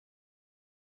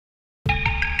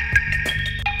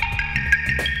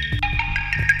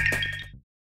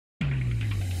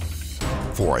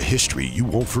For a history you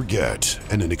won't forget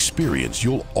and an experience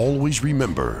you'll always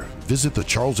remember, visit the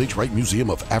Charles H. Wright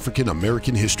Museum of African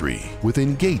American History with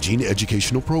engaging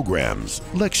educational programs,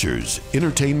 lectures,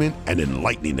 entertainment, and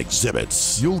enlightening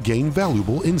exhibits. You'll gain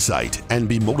valuable insight and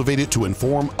be motivated to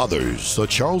inform others. The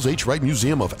Charles H. Wright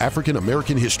Museum of African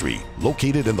American History,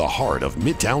 located in the heart of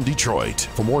Midtown Detroit.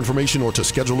 For more information or to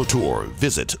schedule a tour,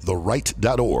 visit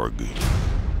thewright.org.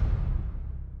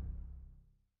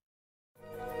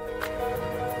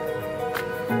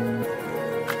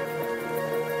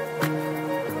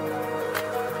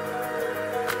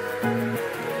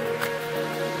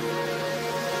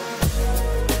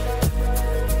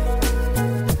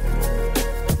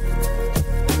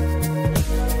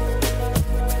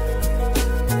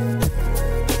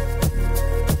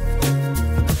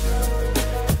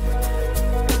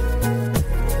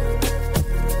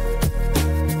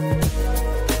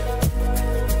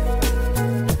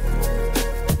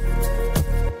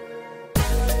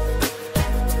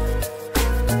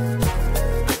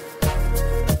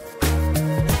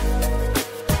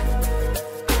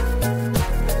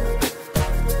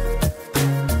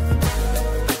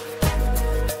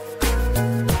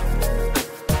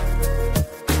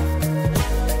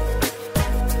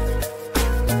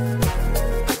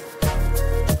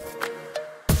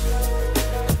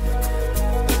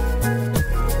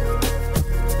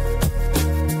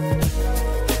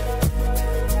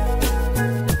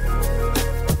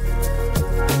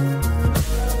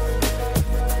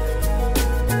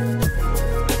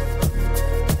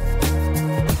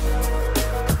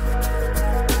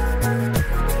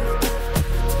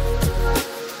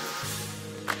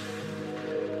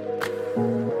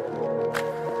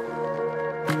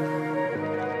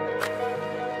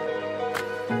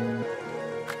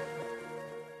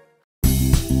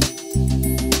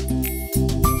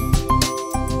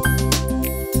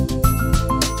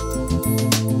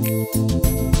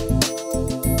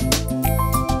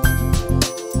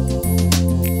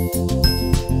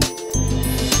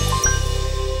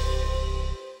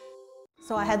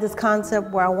 So I had this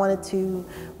concept where I wanted to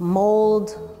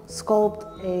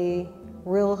sculpt a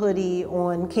real hoodie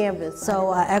on canvas.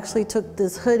 So I actually took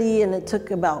this hoodie and it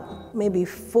took about maybe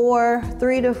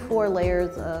 3 to 4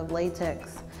 layers of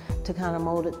latex to kind of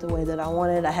mold it the way that I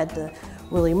wanted. I had to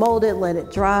really mold it, let it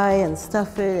dry and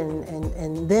stuff it,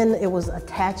 and then it was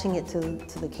attaching it to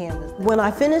the canvas. When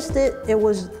I finished it, it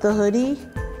was the hoodie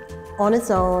on its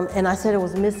own, and I said it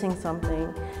was missing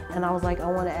something, and I was like,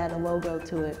 I want to add a logo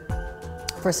to it.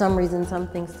 For some reason,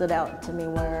 something stood out to me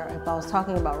where if I was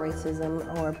talking about racism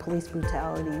or police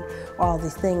brutality or all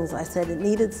these things, I said it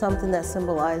needed something that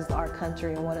symbolized our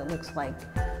country and what it looks like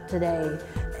today,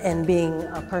 and being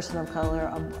a person of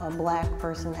color, a black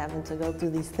person having to go through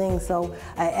these things. So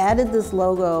I added this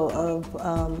logo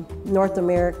of North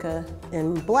America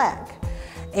in black.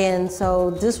 And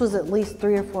so this was at least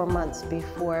 3 or 4 months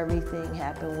before everything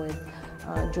happened with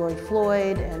George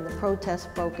Floyd and the protests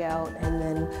broke out. And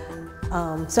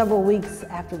then several weeks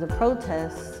after the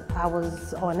protests, I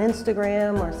was on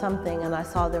Instagram or something and I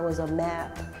saw there was a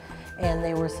map and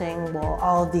they were saying, well,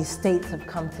 all of these states have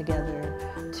come together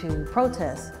to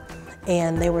protest.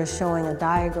 And they were showing a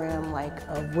diagram like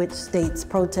of which states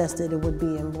protested, it would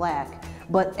be in black.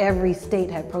 But every state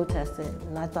had protested,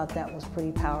 and I thought that was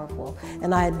pretty powerful.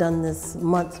 And I had done this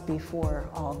months before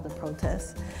all of the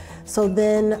protests. So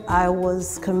then I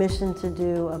was commissioned to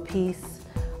do a piece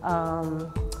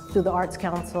through the Arts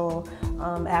Council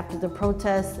after the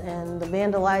protests and the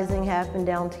vandalizing happened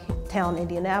downtown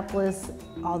Indianapolis.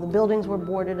 All the buildings were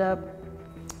boarded up.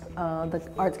 The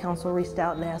Arts Council reached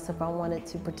out and asked if I wanted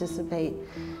to participate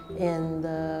in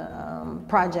the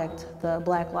project, the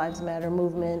Black Lives Matter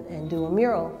movement, and do a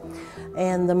mural.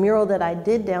 And the mural that I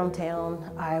did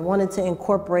downtown, I wanted to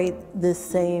incorporate this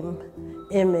same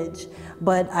image,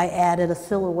 but I added a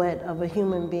silhouette of a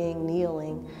human being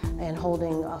kneeling and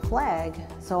holding a flag.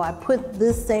 So I put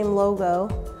this same logo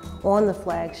on the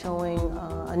flag showing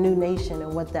a new nation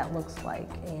and what that looks like,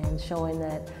 and showing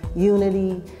that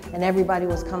unity and everybody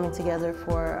was coming together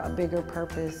for a bigger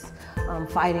purpose,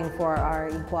 fighting for our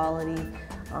equality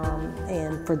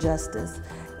and for justice.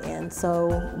 And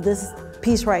so this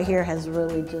piece right here has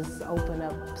really just opened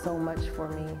up so much for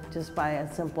me just by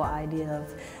a simple idea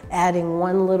of adding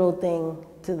one little thing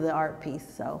to the art piece.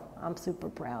 So I'm super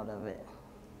proud of it.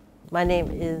 My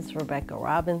name is Rebecca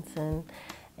Robinson,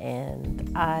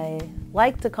 and I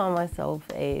like to call myself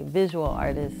a visual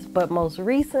artist, but most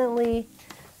recently,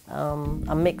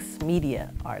 a mixed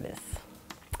media artist.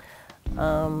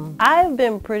 I've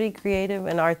been pretty creative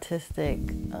and artistic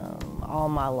all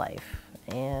my life,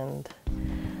 and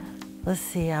let's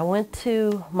see, I went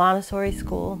to Montessori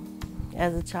school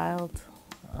as a child.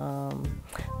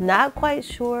 Not quite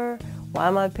sure why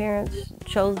my parents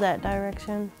chose that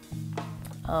direction.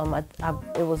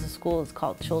 It was a school, it's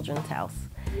called Children's House,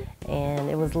 and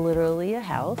it was literally a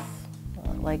house,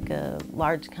 like a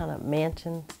large kind of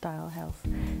mansion style house.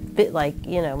 Fit like,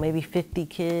 you know, maybe 50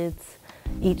 kids.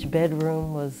 Each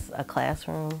bedroom was a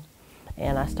classroom,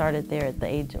 and I started there at the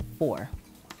age of 4.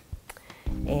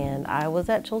 And I was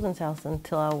at Children's House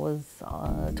until I was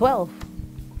 12.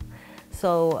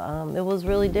 So it was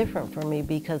really different for me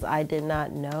because I did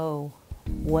not know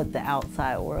what the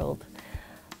outside world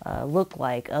looked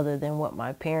like other than what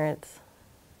my parents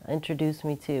introduced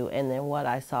me to and then what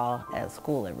I saw at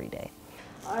school every day.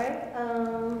 All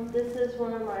right, this is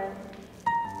one of my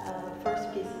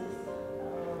first pieces.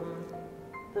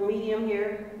 The medium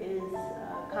here is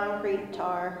concrete,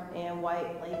 tar, and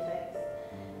white latex.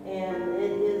 And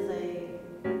it is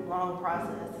a long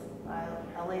process.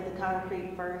 I lay the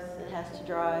concrete first, it has to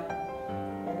dry,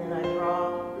 and then I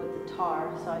draw with the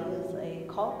tar. So I use a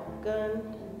caulk gun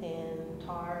and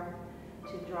tar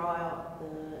to draw out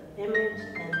the image,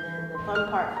 and then the fun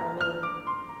part for me,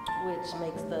 which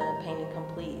makes the painting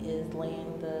complete, is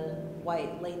laying the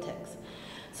white latex.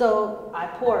 So I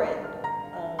pour it,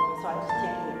 so I just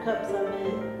take either cups of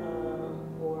it,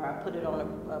 or I put it on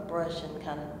a brush and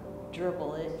kind of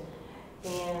dribble it.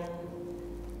 And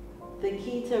the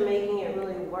key to making it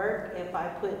really work, if I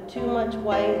put too much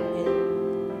white,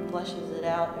 it flushes it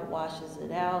out, it washes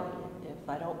it out. If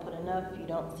I don't put enough, you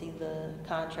don't see the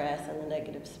contrast and the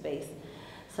negative space.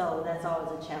 So that's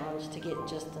always a challenge, to get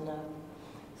just enough.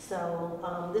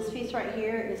 So this piece right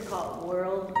here is called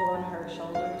World on Her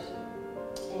Shoulders.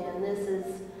 And this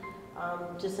is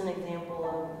just an example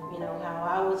of, you know, how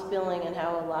I was feeling and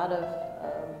how a lot of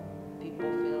people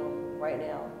feel right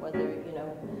now, whether, you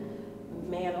know,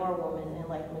 man or woman. And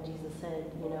like what Jesus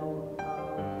said, you know,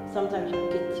 sometimes you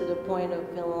get to the point of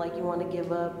feeling like you want to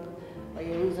give up, or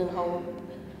you're losing hope,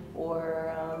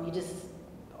 or you just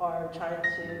are trying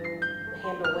to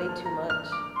handle way too much.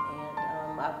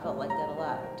 And I felt like that a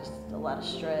lot, just a lot of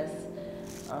stress,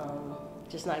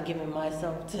 just not giving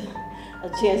myself a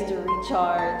chance to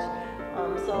recharge.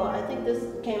 So I think this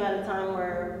came at a time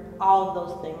where all of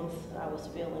those things I was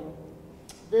feeling.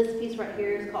 This piece right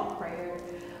here is called Prayer.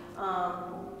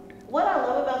 What I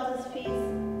love about this piece,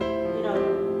 you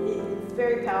know, it's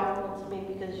very powerful to me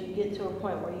because you get to a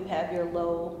point where you have your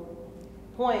low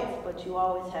points, but you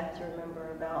always have to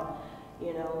remember about,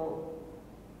 you know,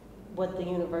 what the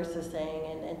universe is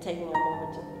saying, and taking a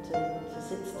moment to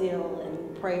sit still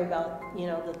and pray about, you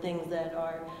know, the things that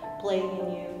are plaguing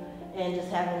you, and just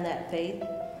having that faith.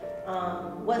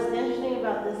 What's interesting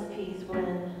about this piece,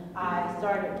 when I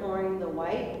started pouring the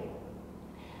white,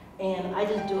 and I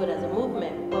just do it as a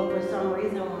movement, but for some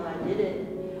reason when I did it,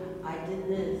 I did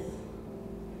this.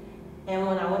 And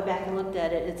when I went back and looked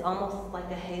at it, it's almost like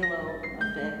a halo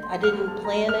effect. I didn't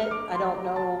plan it. I don't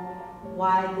know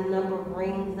why the number of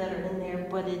rings that are in there,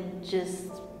 but it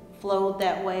just flowed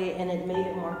that way, and it made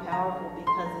it more powerful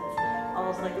because it's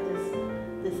almost like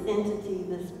this entity,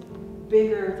 this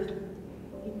bigger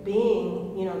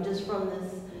being, you know, just from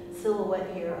this silhouette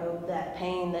here of that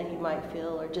pain that you might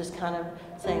feel, or just kind of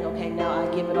saying, okay, now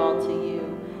I give it all to you,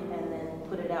 and then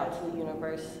put it out to the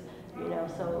universe, you know.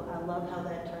 So I love how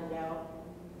that turned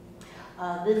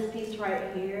out. This piece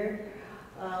right here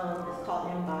is called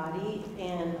Embodied,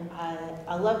 and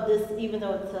I love this, even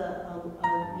though it's a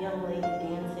young lady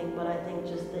dancing, but I think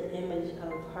just the image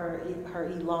of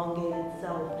her elongated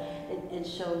self, it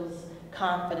shows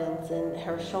confidence, and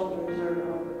her shoulders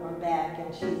are back,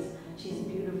 and she's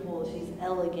beautiful, she's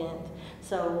elegant.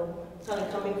 So kind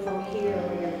of coming from here,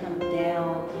 where you're kind of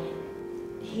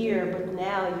down here, but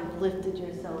now you've lifted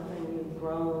yourself and you've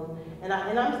grown, and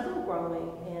I'm still growing,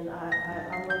 and I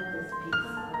love this piece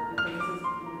because this is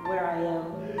where I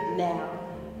am now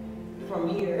from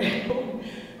here.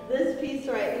 This piece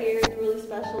right here is really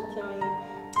special to me.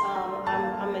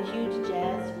 I'm a huge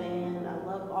jazz fan. I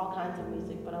love all kinds of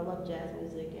music, but I love jazz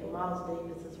music, and Miles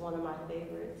Davis is one of my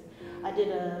favorites. I did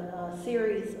a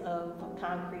series of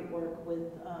concrete work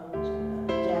with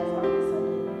jazz artists. I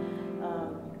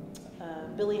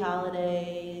did Billie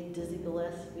Holiday, Dizzy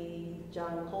Gillespie,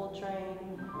 John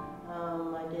Coltrane.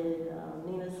 I did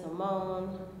Nina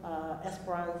Simone,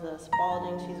 Esperanza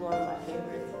Spalding, she's one of my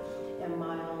favorites, and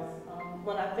Miles.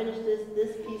 When I finished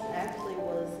this piece actually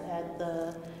was at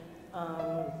the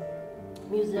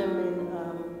museum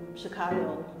in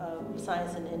Chicago,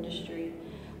 Science and Industry.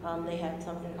 They had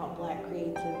something called Black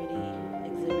Creativity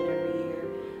exhibit every year.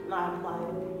 And I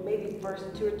applied maybe the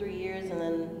first 2 or 3 years, and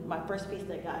then my first piece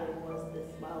that got it was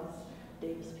this Miles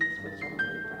Davis piece, which I'm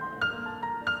really proud of.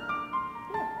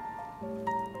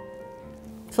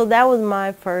 So that was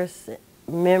my first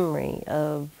memory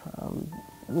of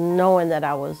knowing that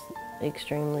I was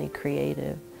extremely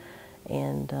creative.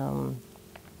 And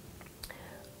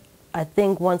I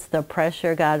think once the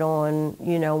pressure got on,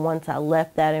 you know, once I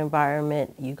left that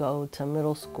environment, you go to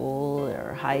middle school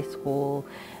or high school,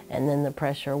 and then the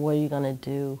pressure, what are you going to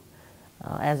do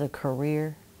as a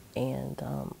career? And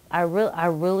I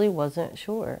really wasn't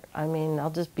sure. I mean, I'll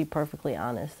just be perfectly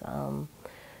honest.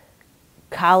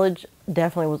 College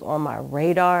definitely was on my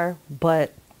radar,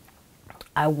 but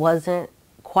I wasn't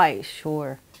quite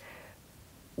sure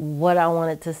what I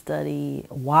wanted to study,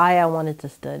 why I wanted to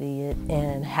study it,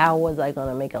 and how was I going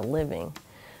to make a living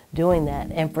doing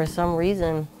that. And for some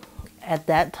reason, at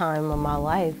that time of my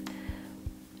life,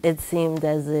 it seemed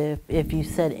as if you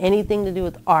said anything to do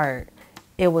with art,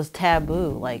 it was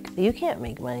taboo. Like, you can't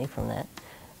make money from that.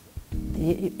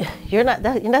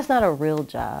 That's not a real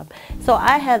job. So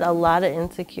I had a lot of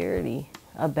insecurity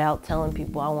about telling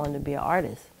people I wanted to be an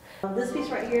artist. This piece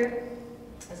right here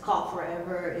is called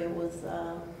Forever. It was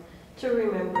to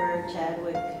remember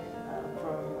Chadwick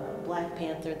from Black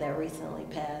Panther that recently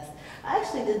passed. I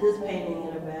actually did this painting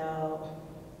in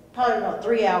probably about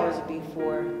 3 hours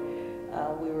before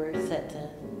we were set to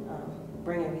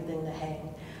bring everything to hang.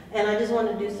 And I just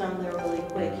wanted to do something really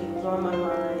quick. He was on my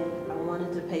mind. I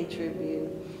wanted to pay tribute,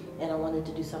 and I wanted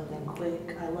to do something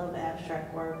quick. I love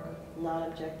abstract work, not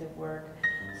objective work.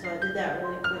 So I did that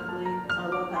really quickly. I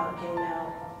love how it came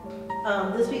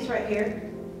out. This piece right here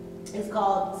is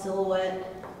called Silhouette.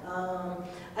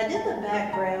 I did the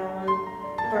background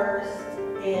first,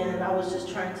 and I was just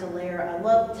trying to layer. I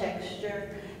love texture,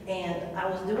 and I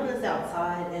was doing this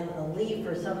outside, and a leaf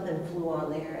or something flew on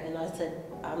there, and I said,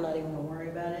 I'm not even gonna worry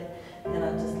about it, and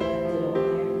I just left it on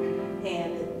there,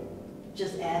 and it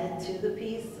just added to the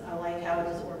piece. I like how it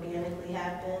just organically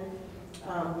happened.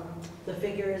 The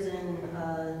figures in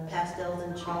pastels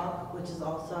and chalk, which is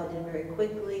also I did very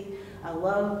quickly. I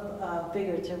love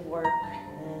figurative work,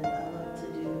 and I love to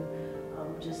do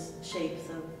just shapes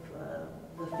of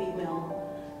the female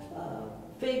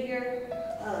figure.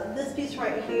 This piece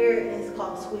right here is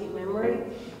called Sweet Memory.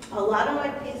 A lot of my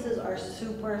pieces are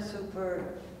super, super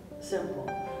simple.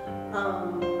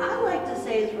 I like to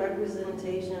say it's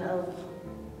representation of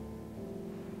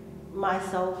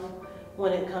myself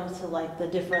when it comes to like the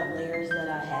different layers that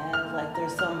I have. Like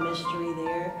there's some mystery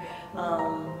there.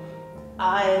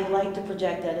 I like to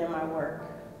project that in my work.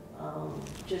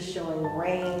 Just showing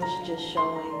range, just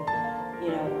showing, you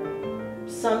know,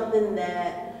 something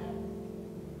that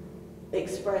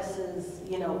expresses,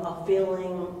 you know, a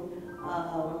feeling,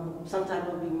 some type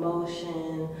of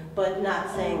emotion, but not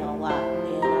saying a lot.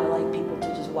 And I like people to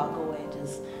just walk away,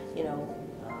 just, you know,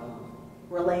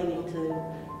 relating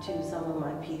to some of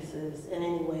my pieces in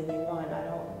any way they want. I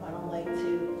don't like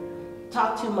to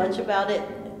talk too much about it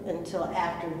until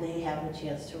after they have a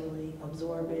chance to really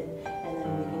absorb it, and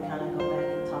then we can kind of go back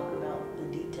and talk about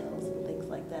the details and things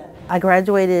like that. I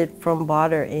graduated from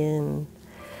Botter in,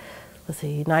 let's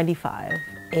see, 95,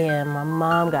 and my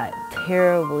mom got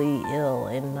terribly ill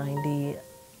in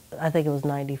I think it was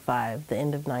 95, the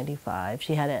end of 95.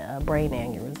 She had a brain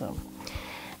aneurysm.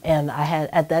 And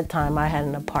at that time, I had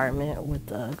an apartment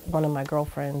with one of my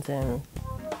girlfriends, and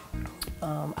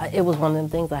it was one of them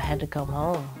things I had to come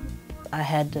home. I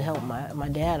had to help my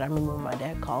dad. I remember my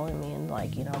dad calling me and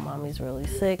like, you know, Mommy's really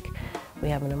sick. We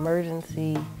have an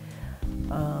emergency.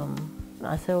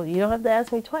 I said, well, you don't have to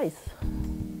ask me twice.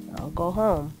 I'll go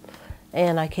home.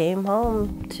 And I came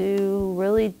home to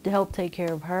really help take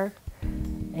care of her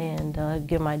and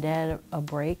give my dad a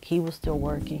break. He was still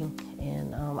working.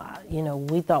 And, you know,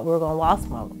 we thought we were going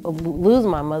to lose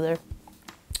my mother,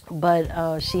 but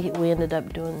we ended up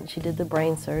she did the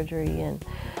brain surgery, and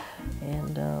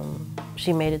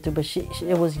she made it through. But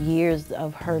it was years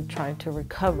of her trying to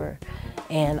recover,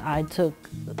 and I took,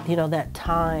 you know, that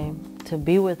time to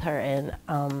be with her,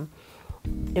 and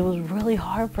it was really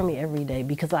hard for me every day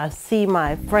because I see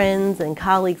my friends and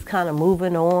colleagues kind of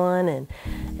moving on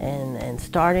and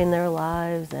starting their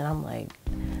lives, and I'm like,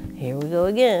 here we go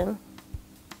again.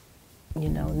 You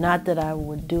know, not that I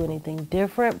would do anything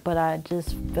different, but I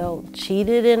just felt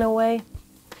cheated in a way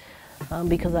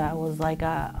because I was like,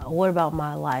 what about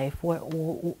my life?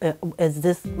 Is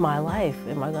this my life?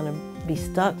 Am I going to be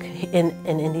stuck in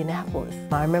Indianapolis?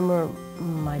 I remember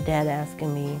my dad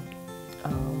asking me,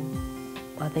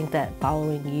 I think that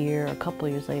following year, a couple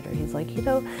of years later, he's like, you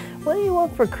know, what do you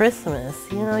want for Christmas?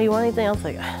 You know, you want anything? I was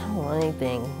like, I don't want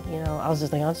anything. You know, I was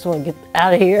just thinking, I just want to get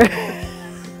out of here.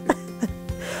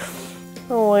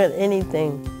 I don't want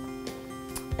anything.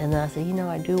 And then I said, you know,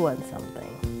 I do want something.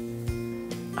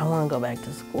 I want to go back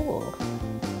to school.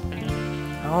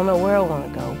 I don't know where I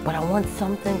want to go, but I want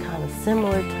something kind of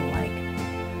similar to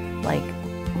like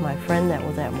my friend that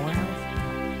was at Mural.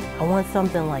 I want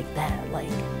something like that, like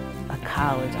a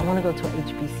college. I want to go to an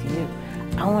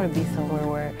HBCU. I want to be somewhere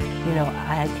where, you know,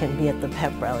 I can be at the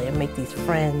pep rally and make these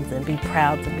friends and be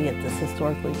proud to be at this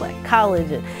historically black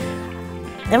college.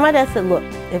 And my dad said, look,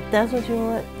 if that's what you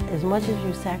want, as much as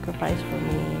you sacrifice for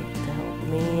me to help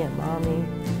me and mommy,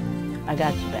 I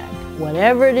got you back.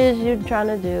 Whatever it is you're trying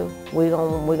to do, we're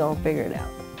gonna figure it out.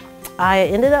 I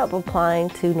ended up applying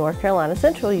to North Carolina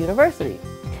Central University.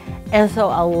 And so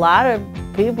a lot of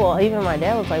people, even my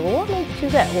dad was like, well, what made you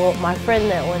choose that? Well, my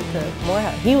friend that went to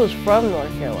Morehouse, he was from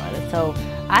North Carolina. So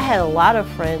I had a lot of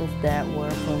friends that were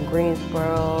from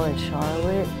Greensboro and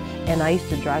Charlotte, and I used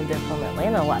to drive there from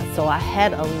Atlanta a lot. So I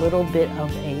had a little bit of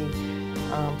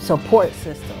a support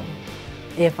system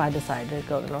if I decided to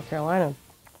go to North Carolina.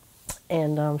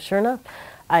 And sure enough,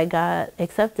 I got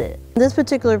accepted. This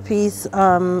particular piece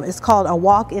is called A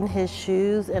Walk in His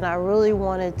Shoes, and I really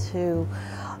wanted to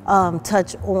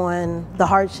touch on the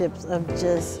hardships of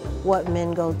just what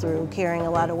men go through, carrying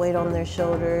a lot of weight on their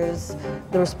shoulders,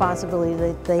 the responsibility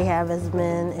that they have as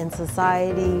men in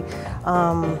society,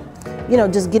 you know,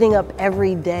 just getting up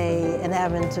every day and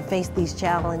having to face these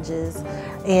challenges.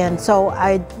 And so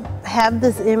I have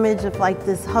this image of like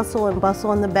this hustle and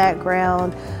bustle in the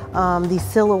background, these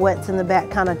silhouettes in the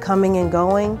back kind of coming and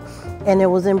going. And it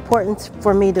was important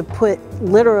for me to put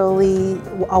literally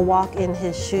a walk in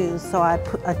his shoes. So I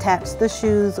attached the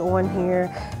shoes on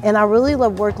here. And I really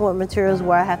love working with materials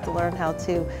where I have to learn how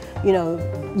to, you know,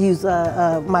 use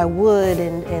my wood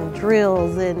and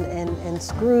drills and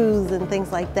screws and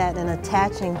things like that, and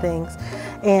attaching things.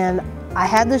 And I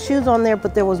had the shoes on there,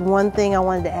 but there was one thing I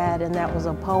wanted to add, and that was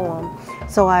a poem.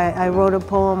 So I wrote a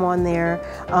poem on there,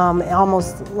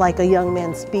 almost like a young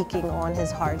man speaking on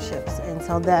his hardships. And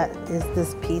so that is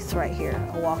this piece right here,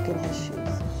 A Walk in His Shoes.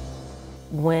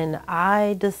 When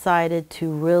I decided to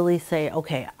really say,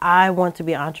 okay, I want to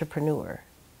be an entrepreneur,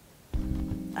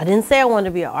 I didn't say I wanted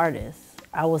to be an artist.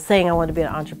 I was saying I wanted to be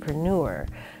an entrepreneur.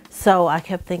 So I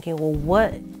kept thinking, well,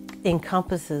 what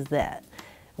encompasses that?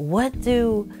 What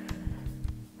do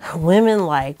women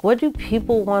like? What do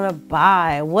people want to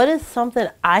buy? What is something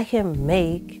I can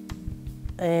make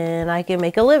and I can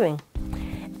make a living?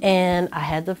 And I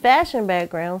had the fashion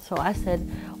background, so I said,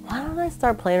 why don't I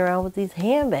start playing around with these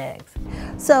handbags?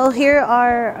 So here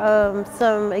are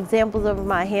some examples of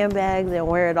my handbags and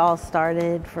where it all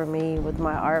started for me with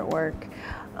my artwork.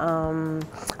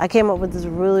 I came up with this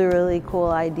really, really cool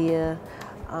idea.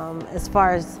 As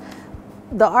far as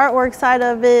the artwork side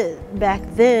of it, back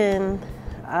then,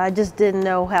 I just didn't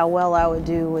know how well I would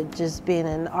do with just being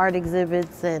in art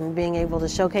exhibits and being able to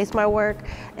showcase my work.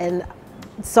 And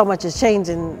so much has changed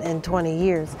in 20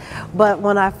 years. But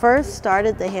when I first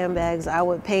started the handbags, I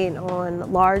would paint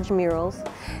on large murals.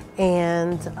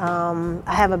 And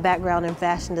I have a background in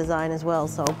fashion design as well,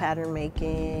 so pattern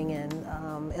making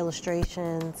and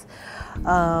illustrations.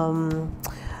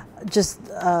 Just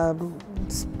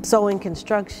sewing,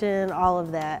 construction, all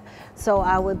of that. So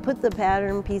I would put the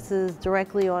pattern pieces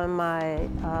directly on my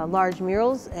large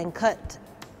murals and cut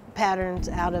patterns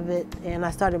out of it, and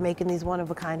I started making these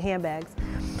one-of-a-kind handbags.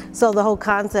 So the whole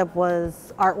concept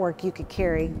was artwork you could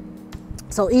carry.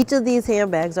 So each of these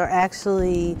handbags are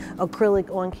actually acrylic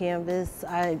on canvas.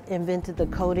 I invented the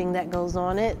coating that goes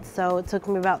on it. So it took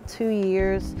me about 2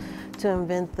 years to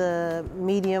invent the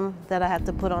medium that I have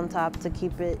to put on top to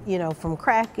keep it, you know, from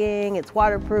cracking. It's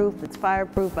waterproof, it's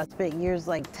fireproof. I spent years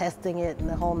like testing it and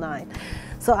the whole nine.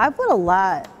 So I put a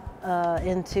lot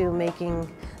into making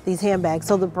these handbags.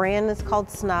 So the brand is called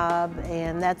Snob,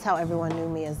 and that's how everyone knew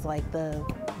me, as like the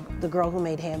girl who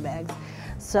made handbags.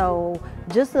 So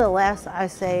just in the last, I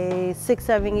say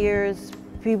 6-7 years,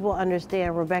 people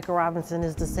understand Rebecca Robinson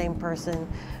is the same person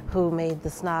who made the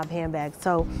Snob handbag.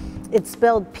 So it's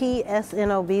spelled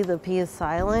P-S-N-O-B, the P is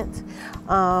silent.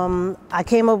 I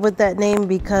came up with that name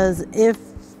because if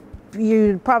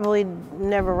you probably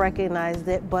never recognized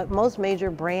it, but most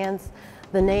major brands,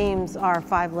 the names are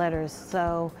 5 letters.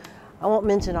 So I won't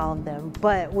mention all of them,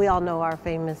 but we all know our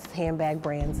famous handbag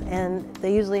brands, and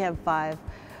they usually have 5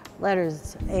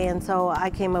 letters. And so I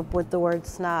came up with the word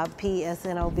Snob,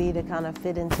 P-S-N-O-B, to kind of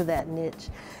fit into that niche.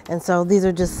 And so these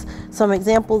are just some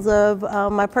examples of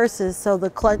my purses. So the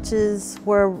clutches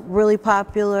were really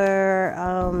popular.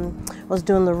 I was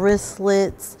doing the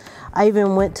wristlets. I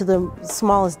even went to the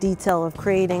smallest detail of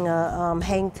creating a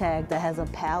hang tag that has a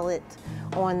palette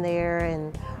on there,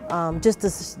 and just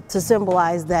to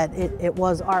symbolize that it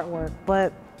was artwork.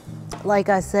 But like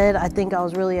I said, I think I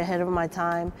was really ahead of my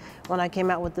time when I came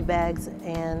out with the bags,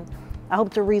 and I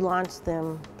hope to relaunch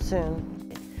them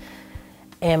soon.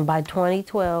 And by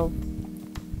 2012,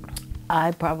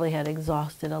 I probably had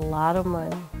exhausted a lot of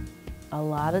money, a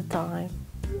lot of time.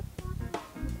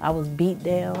 I was beat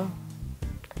down,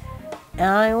 and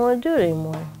I didn't want to do it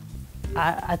anymore.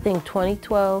 I think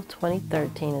 2012,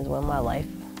 2013 is when my life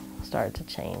started to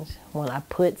change. When I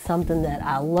put something that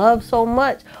I love so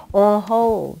much on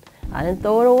hold. I didn't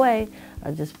throw it away.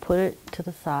 I just put it to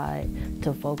the side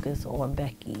to focus on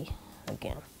Becky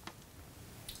again.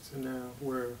 So now,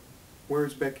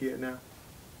 where's Becky at now?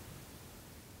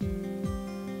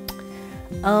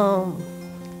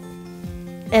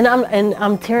 And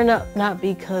I'm tearing up not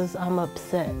because I'm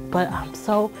upset, but I'm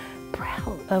so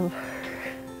proud of her.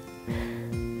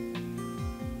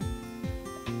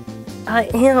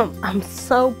 I'm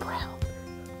so proud.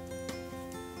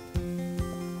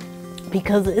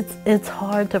 Because it's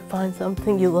hard to find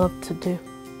something you love to do.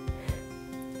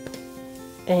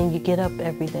 And you get up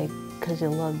every day because you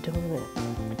love doing it.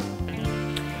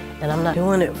 And I'm not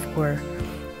doing it for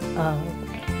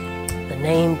the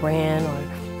name brand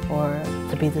or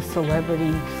to be the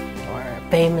celebrity or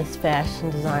famous fashion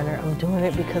designer. I'm doing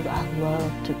it because I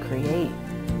love to create.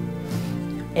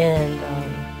 And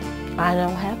I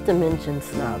don't have to mention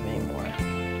snob anymore.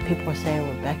 People are saying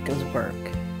Rebecca's work,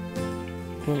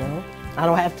 you know? I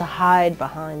don't have to hide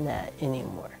behind that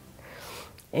anymore.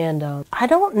 And I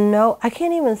don't know, I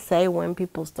can't even say when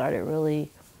people started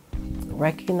really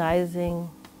recognizing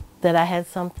that I had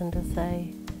something to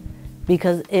say,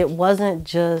 because it wasn't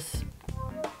just,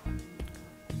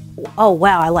 oh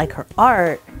wow, I like her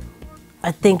art.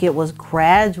 I think it was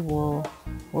gradual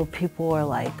where people were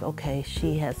like, okay,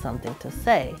 she has something to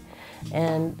say.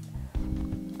 And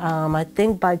I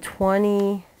think by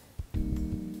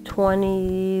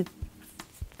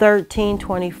 2013,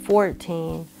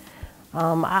 2014,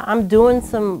 I'm doing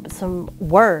some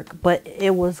work, but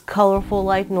it was colorful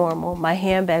like normal. My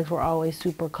handbags were always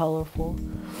super colorful.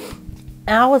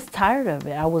 And I was tired of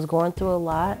it. I was going through a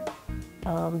lot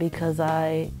because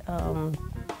I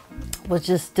was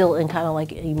just still in kind of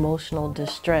like emotional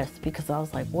distress, because I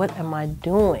was like, what am I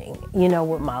doing, you know,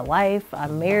 with my life?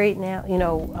 I'm married now, you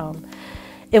know.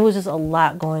 It was just a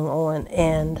lot going on,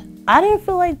 and I didn't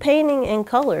feel like painting in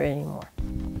color anymore.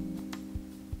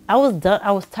 I was done.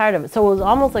 I was tired of it. So it was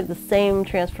almost like the same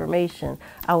transformation.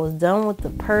 I was done with the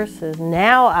purses.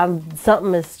 Now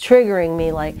something is triggering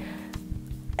me. Like,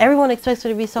 everyone expects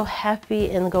me to be so happy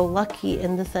and go lucky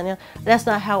and this and that. That's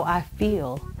not how I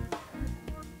feel.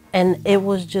 And it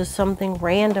was just something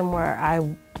random where I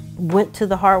went to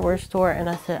the hardware store and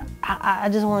I said, I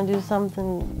just want to do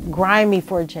something grimy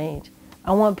for a change.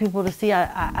 I want people to see,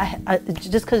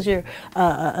 just because you're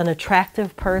an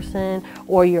attractive person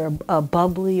or you're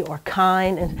bubbly or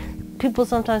kind, and people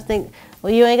sometimes think,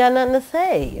 well, you ain't got nothing to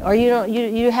say, or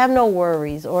you have no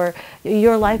worries, or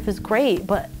your life is great.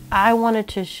 But I wanted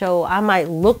to show I might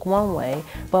look one way,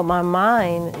 but my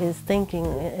mind is thinking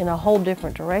in a whole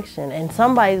different direction, and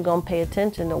somebody's gonna pay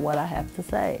attention to what I have to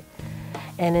say.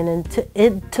 And then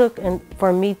it took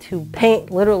for me to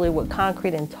paint literally with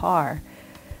concrete and tar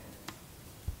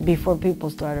before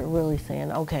people started really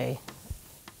saying, okay,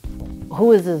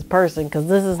 who is this person? Because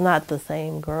this is not the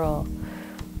same girl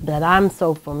that I'm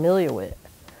so familiar with.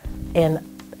 And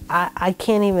I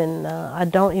can't even, I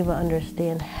don't even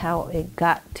understand how it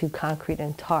got to concrete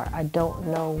and tar. I don't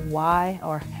know why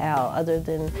or how, other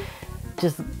than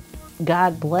just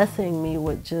God blessing me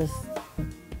with just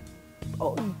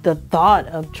the thought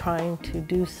of trying to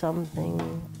do something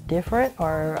different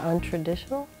or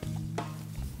untraditional.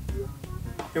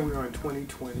 Here we are in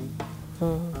 2020.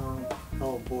 Mm-hmm.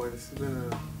 Oh boy, this has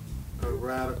been a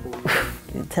radical year.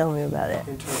 Tell me about it.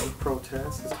 In terms of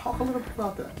protests. Let's talk a little bit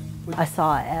about that. I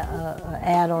saw an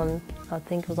ad on, I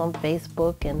think it was on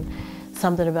Facebook, and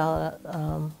something about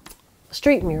a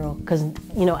street mural. Because,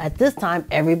 you know, at this time,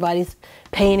 everybody's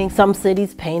painting, some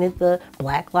cities painted the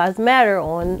Black Lives Matter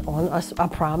on a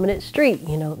prominent street.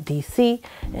 You know, DC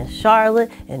and Charlotte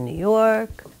and New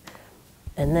York.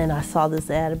 And then I saw this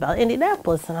ad about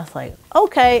Indianapolis, and I was like,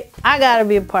 okay, I gotta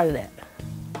be a part of that.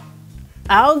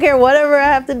 I don't care whatever I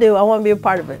have to do, I wanna be a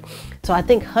part of it. So I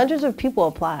think hundreds of people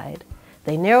applied.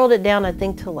 They narrowed it down, I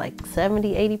think, to like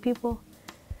 70, 80 people.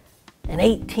 And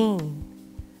 18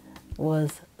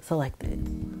 was selected.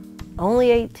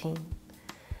 Only 18.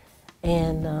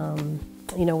 And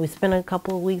you know, we spent a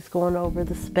couple of weeks going over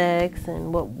the specs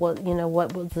and what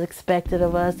was expected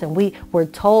of us, and we were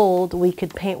told we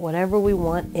could paint whatever we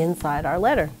want inside our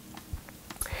letter.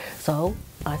 So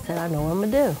I said, I know what I'm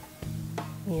gonna do.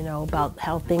 You know, about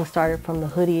how things started from the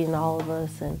hoodie and all of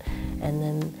us, and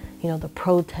then, you know, the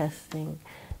protesting,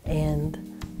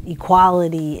 and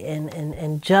equality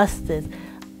and justice.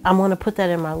 I'm going to put that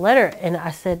in my letter. And I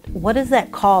said, what is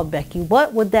that called, Becky?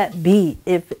 What would that be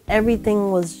if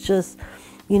everything was just,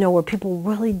 you know, where people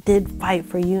really did fight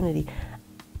for unity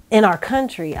in our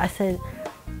country? I said,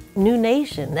 new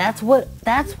nation. That's what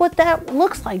that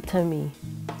looks like to me.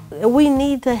 We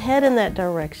need to head in that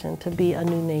direction to be a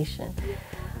new nation.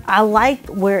 I liked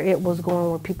where it was going,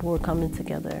 where people were coming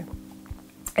together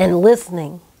and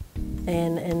listening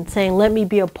and saying, let me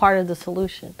be a part of the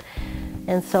solution.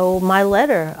 And so my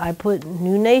letter, I put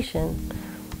new nation,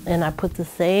 and I put the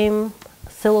same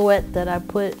silhouette that I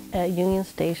put at Union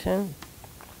Station,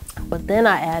 but then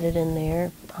I added in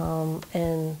there,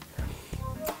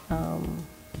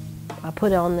 I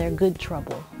put on there good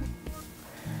trouble,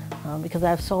 because I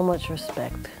have so much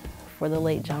respect for the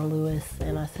late John Lewis,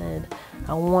 and I said,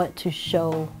 I want to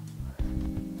show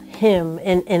him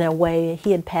in a way.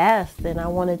 He had passed, and I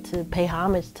wanted to pay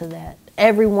homage to that.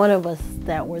 Every one of us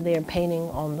that were there painting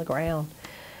on the ground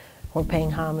were paying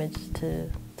homage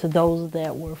to those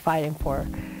that were fighting for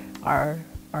our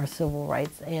civil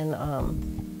rights, and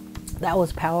that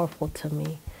was powerful to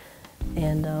me.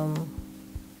 And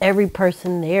every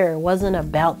person there, wasn't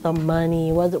about the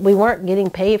money. We weren't getting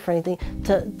paid for anything.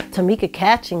 Tamika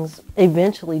Catchings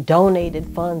eventually donated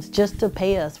funds just to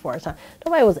pay us for our time.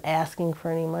 Nobody was asking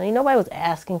for any money. Nobody was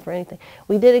asking for anything.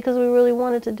 We did it because we really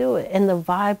wanted to do it. And the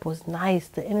vibe was nice.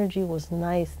 The energy was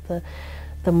nice.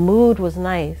 The mood was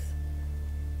nice.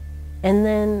 And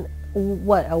then,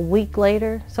 what, a week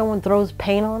later, someone throws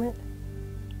paint on it?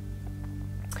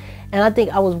 And I think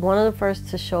I was one of the first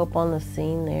to show up on the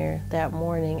scene there that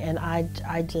morning, and I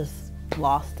just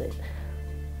lost it.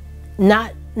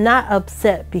 Not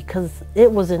upset because it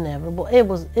was inevitable.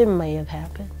 It may have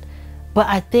happened. But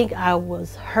I think I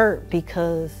was hurt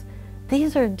because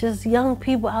these are just young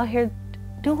people out here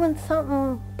doing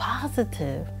something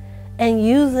positive and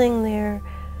using their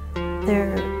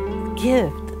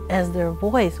gift as their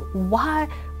voice. Why?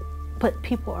 But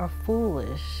people are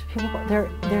foolish.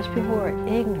 There's people who are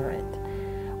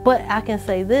ignorant. But I can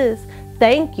say this,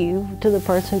 thank you to the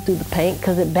person who threw the paint,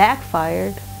 because it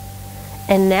backfired.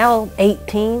 And now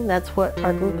 18, that's what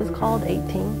our group is called,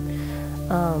 18,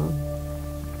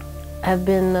 have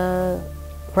been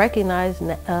recognized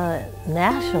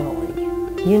nationally.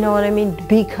 You know what I mean?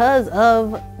 Because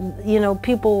of, you know,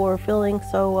 people were feeling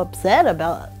so upset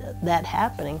about that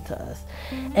happening to us.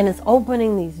 And it's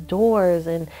opening these doors,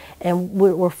 and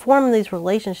we're forming these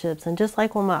relationships. And just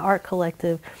like with my art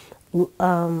collective,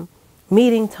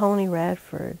 meeting Tony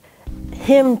Radford,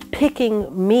 him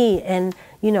picking me and,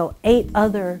 you know, 8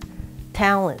 other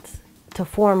talents to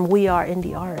form We Are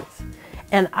Indie Arts.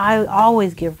 And I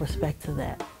always give respect to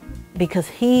that, because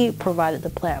he provided the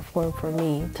platform for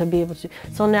me to be able to.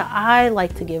 So now I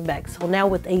like to give back. So now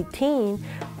with 18,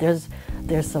 there's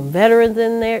some veterans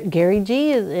in there. Gary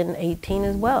G is in 18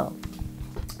 as well.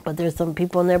 But there's some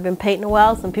people in there been painting a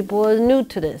while, some people are new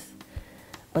to this.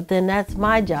 But then that's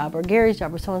my job or Gary's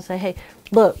job, or someone say, hey,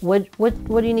 look, what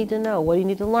do you need to know? What do you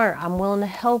need to learn? I'm willing to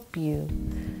help you.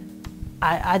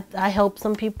 I helped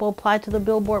some people apply to the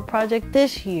Billboard project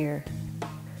this year.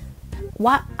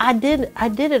 Why? I did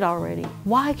it already.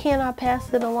 Why can't I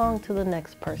pass it along to the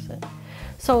next person?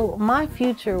 So my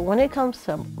future, when it comes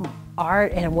to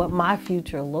art and what my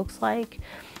future looks like,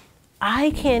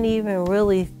 I can't even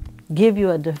really give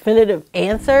you a definitive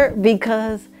answer,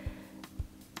 because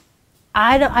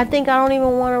I think I don't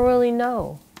even want to really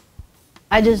know.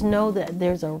 I just know that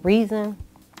there's a reason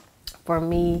for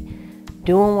me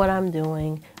doing what I'm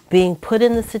doing, being put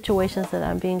in the situations that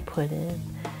I'm being put in,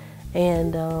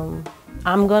 and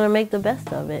I'm going to make the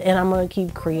best of it, and I'm going to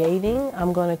keep creating.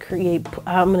 I'm going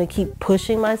to keep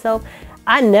pushing myself.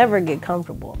 I never get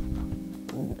comfortable.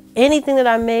 Anything that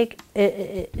I make,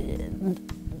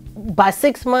 by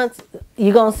 6 months,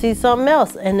 you're going to see something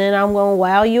else, and then I'm going to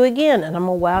wow you again, and I'm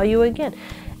going to wow you again.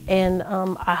 And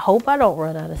I hope I don't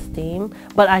run out of steam,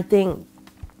 but I think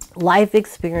life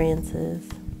experiences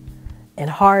and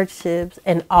hardships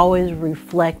and always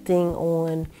reflecting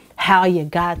on how you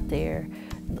got there,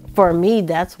 for me,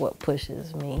 that's what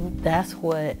pushes me. That's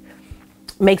what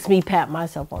makes me pat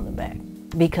myself on the back,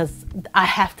 because I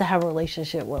have to have a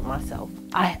relationship with myself.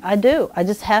 I do. I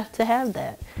just have to have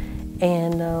that.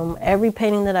 And every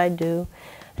painting that I do,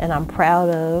 and I'm proud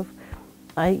of,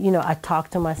 I talk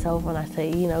to myself and I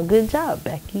say, good job,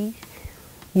 Becky.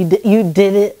 You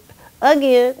did it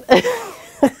again.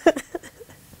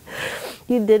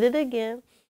 You did it again.